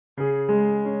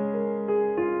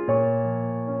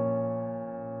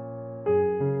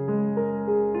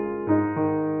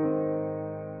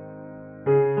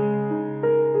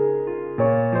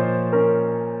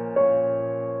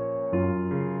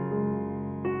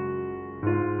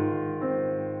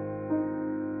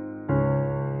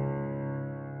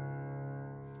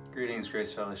Greetings,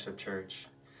 Grace Fellowship Church.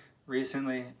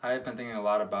 Recently, I have been thinking a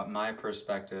lot about my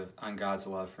perspective on God's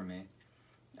love for me.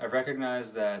 I've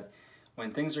recognized that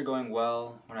when things are going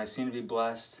well, when I seem to be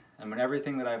blessed, and when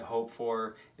everything that I've hoped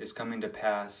for is coming to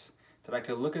pass, that I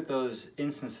could look at those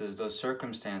instances, those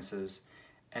circumstances,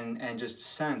 and just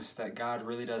sense that God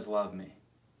really does love me.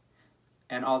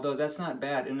 And although that's not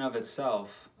bad in and of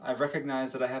itself, I've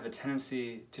recognized that I have a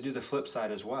tendency to do the flip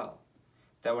side as well.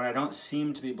 That when I don't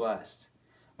seem to be blessed,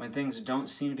 when things don't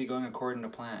seem to be going according to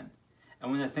plan,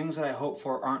 and when the things that I hope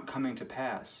for aren't coming to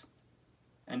pass,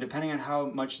 and depending on how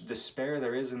much despair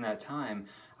there is in that time,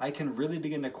 I can really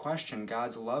begin to question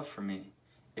God's love for me.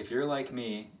 If you're like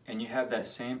me, and you have that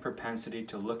same propensity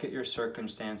to look at your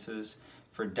circumstances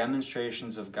for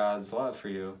demonstrations of God's love for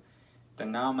you,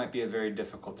 then now might be a very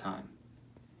difficult time.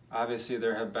 Obviously,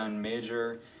 there have been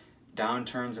major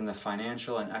downturns in the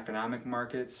financial and economic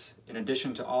markets. In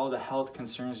addition to all the health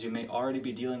concerns you may already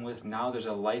be dealing with, now there's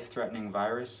a life-threatening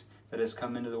virus that has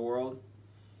come into the world.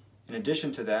 In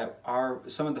addition to that,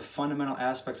 some of the fundamental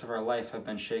aspects of our life have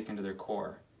been shaken to their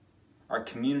core. Our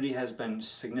community has been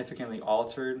significantly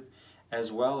altered,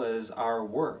 as well as our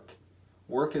work.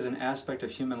 Work is an aspect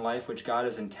of human life which God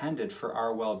has intended for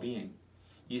our well-being.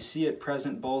 You see it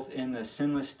present both in the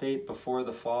sinless state before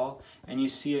the fall, and you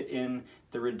see it in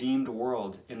the redeemed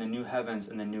world, in the new heavens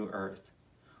and the new earth.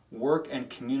 Work and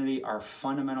community are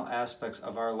fundamental aspects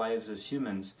of our lives as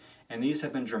humans, and these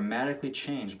have been dramatically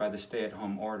changed by the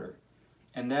stay-at-home order.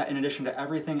 And that, in addition to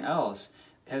everything else,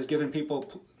 has given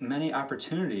people many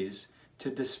opportunities to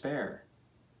despair.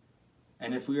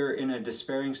 And if we are in a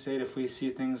despairing state, if we see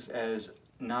things as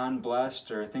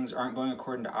non-blessed or things aren't going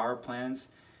according to our plans,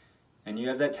 and you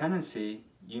have that tendency,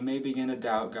 you may begin to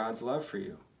doubt God's love for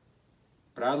you.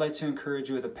 But I would like to encourage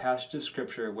you with a passage of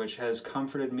Scripture which has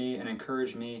comforted me and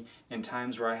encouraged me in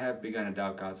times where I have begun to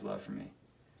doubt God's love for me.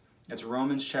 It's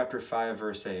Romans chapter 5,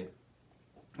 verse 8,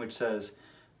 which says,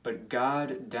 "But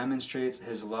God demonstrates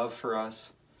His love for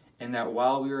us in that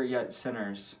while we were yet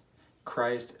sinners,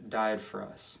 Christ died for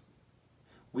us."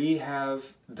 We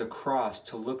have the cross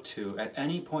to look to at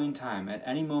any point in time, at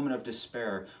any moment of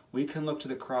despair. We can look to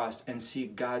the cross and see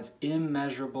God's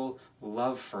immeasurable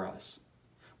love for us.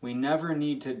 We never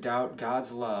need to doubt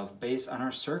God's love based on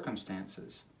our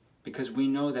circumstances, because we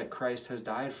know that Christ has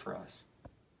died for us.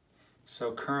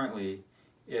 So currently,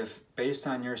 if based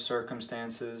on your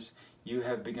circumstances, you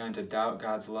have begun to doubt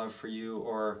God's love for you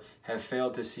or have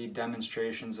failed to see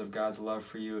demonstrations of God's love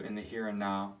for you in the here and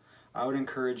now, I would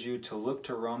encourage you to look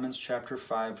to Romans chapter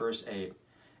 5, verse 8,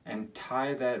 and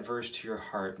tie that verse to your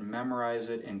heart. Memorize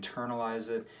it, internalize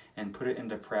it, and put it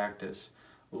into practice.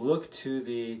 Look to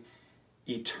the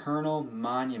eternal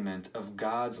monument of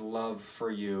God's love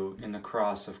for you in the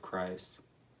cross of Christ.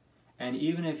 And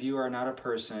even if you are not a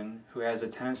person who has a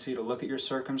tendency to look at your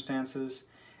circumstances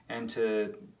and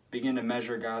to begin to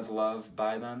measure God's love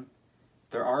by them,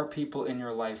 there are people in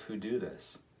your life who do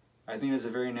this. I think it's a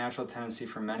very natural tendency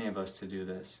for many of us to do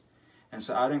this. And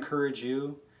so I'd encourage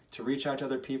you to reach out to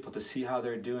other people to see how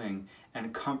they're doing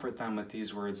and comfort them with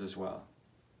these words as well.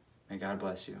 May God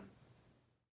bless you.